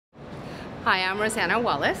Hi, I'm Rosanna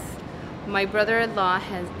Wallace. My brother-in-law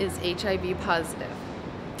is HIV positive.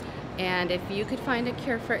 And if you could find a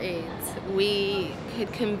cure for AIDS, we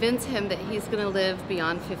could convince him that he's going to live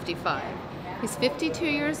beyond 55. He's 52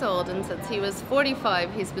 years old, and since he was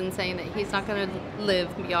 45, he's been saying that he's not going to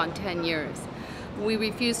live beyond 10 years. We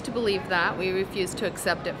refuse to believe that. We refuse to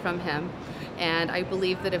accept it from him. And I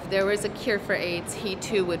believe that if there was a cure for AIDS, he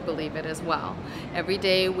too would believe it as well. Every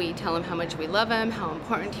day we tell him how much we love him, how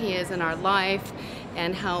important he is in our life,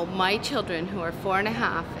 and how my children, who are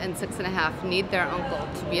 4.5 and 6.5, need their uncle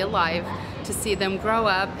to be alive, to see them grow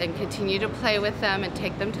up and continue to play with them and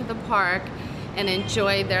take them to the park and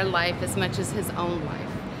enjoy their life as much as his own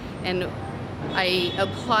life. And I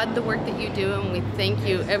applaud the work that you do, and we thank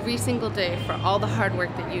you every single day for all the hard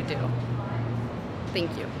work that you do.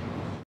 Thank you.